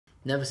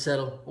Never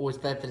settle. Always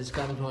fight for this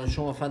guy. I'm going to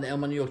show him. I found the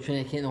Elma, New York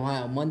training camp in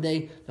Ohio.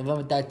 Monday,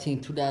 November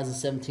 13th,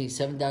 2017.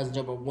 7,000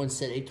 jump up, one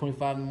set,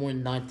 8:25 in the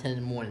morning, 9:10 in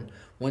the morning.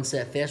 One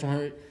set, fast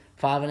 100,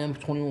 5 of them,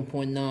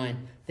 21.9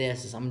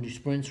 fastest. I'm going to do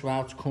sprints,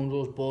 routes, cone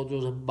drills, ball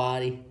drills, upper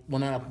body. Well,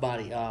 not upper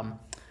body.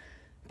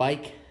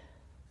 Bike,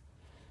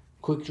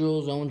 quick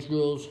drills, Owens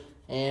drills,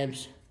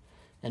 abs,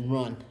 and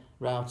run.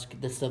 Routes,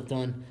 get that stuff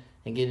done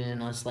and get it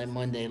in on slight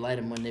Monday,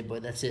 lighter Monday,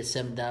 but that's it.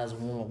 7,000,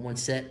 one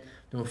set.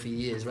 Doing it for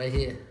years. Right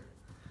here.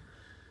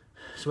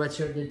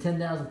 Sweatshirt did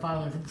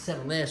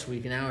 10,557 last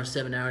week, an hour and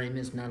 7 hour 8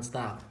 minutes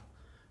non-stop.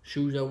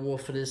 Shoes I wore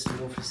for this, I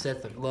wore for the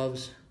set, the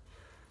gloves,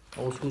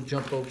 old school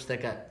jump ropes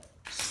that got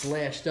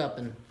slashed up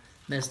and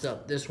messed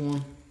up. This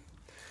one,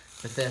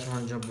 the Fast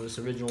 100 jump rope, this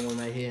original one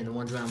right here, and the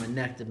ones around my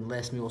neck that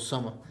last me all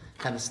summer,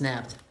 haven't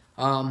snapped.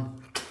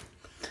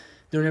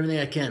 Doing everything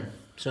I can.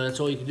 So that's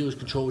all you can do is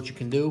control what you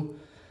can do.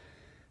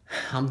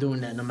 I'm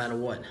doing that no matter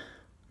what.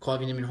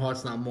 Carving them in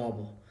heart's not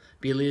marble.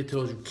 Be a leader to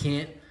those who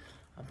can't.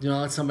 Do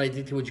not let somebody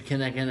dictate what you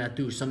can and cannot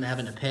do. Something I have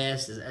in the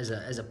past as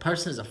a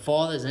person, as a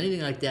father, as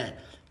anything like that.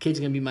 Kid's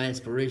going to be my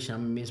inspiration.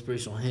 I'm going to be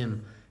inspirational to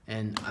him.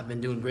 And I've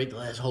been doing great the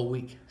last whole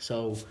week.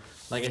 So,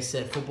 like I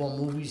said, football,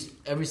 movies,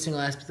 every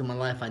single aspect of my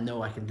life, I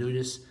know I can do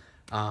this.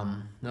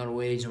 No matter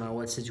what age, no matter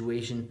what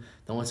situation,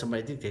 don't let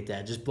somebody dictate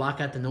that. Just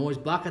block out the noise,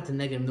 block out the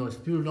negative noise.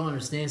 If people don't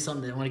understand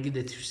something, they want to give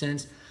their 2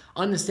 cents.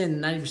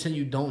 Understand the 90%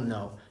 you don't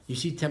know. You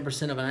see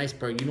 10% of an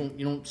iceberg. You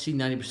don't see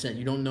 90%.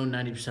 You don't know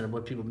 90% of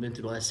what people have been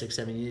through the last 6,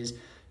 7 years.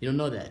 You don't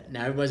know that.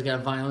 Now everybody's got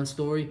a violent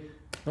story.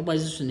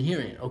 Nobody's interested in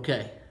hearing it.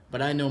 Okay,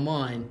 but I know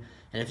mine.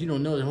 And if you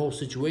don't know the whole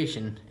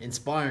situation,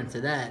 inspiring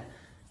to that,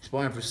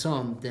 inspiring for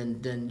some,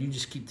 then you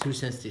just keep 2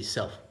 cents to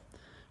yourself.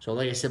 So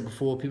like I said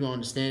before, people don't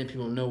understand.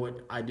 People don't know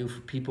what I do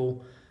for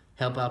people.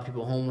 Help out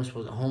people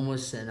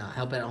homeless, and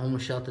help out a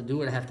homeless shelter. Do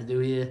what I have to do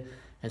here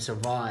and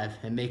survive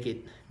and make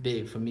it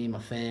big for me, my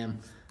fam,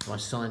 my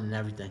son, and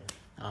everything.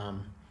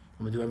 I'm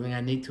gonna do everything I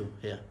need to,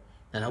 yeah,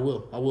 and I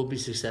will. I will be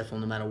successful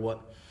no matter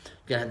what. You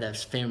gotta have that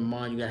fame in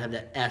mind. You gotta have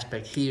that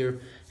aspect here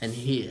and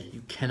here.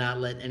 You cannot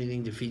let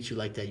anything defeat you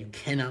like that. You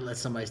cannot let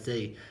somebody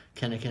say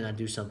can or cannot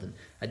do something.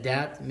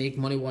 Adapt, make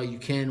money while you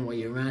can, while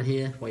you're around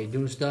here, while you're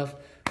doing stuff.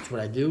 That's what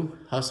I do.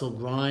 Hustle,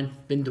 grind.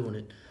 Been doing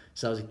it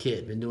since I was a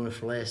kid. Been doing it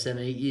for the last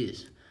 7, 8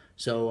 years.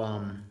 So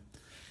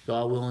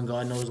God willing,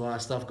 God knows a lot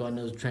of stuff. God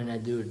knows the training I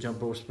do, the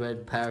jump rope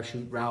spread,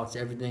 parachute, routes,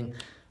 everything.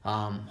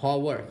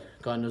 Hard work.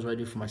 God knows what I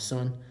do for my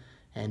son,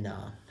 and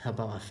help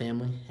out my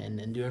family,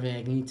 and do everything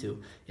I need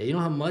to. Yeah, you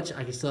don't have much,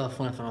 I can still have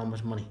fun if I don't have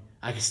much money.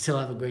 I can still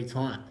have a great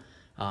time.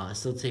 And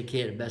still take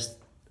care of the best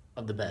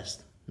of the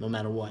best, no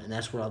matter what. And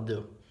that's what I'll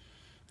do,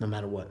 no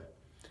matter what.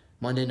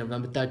 Monday,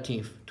 November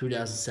 13th,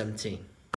 2017.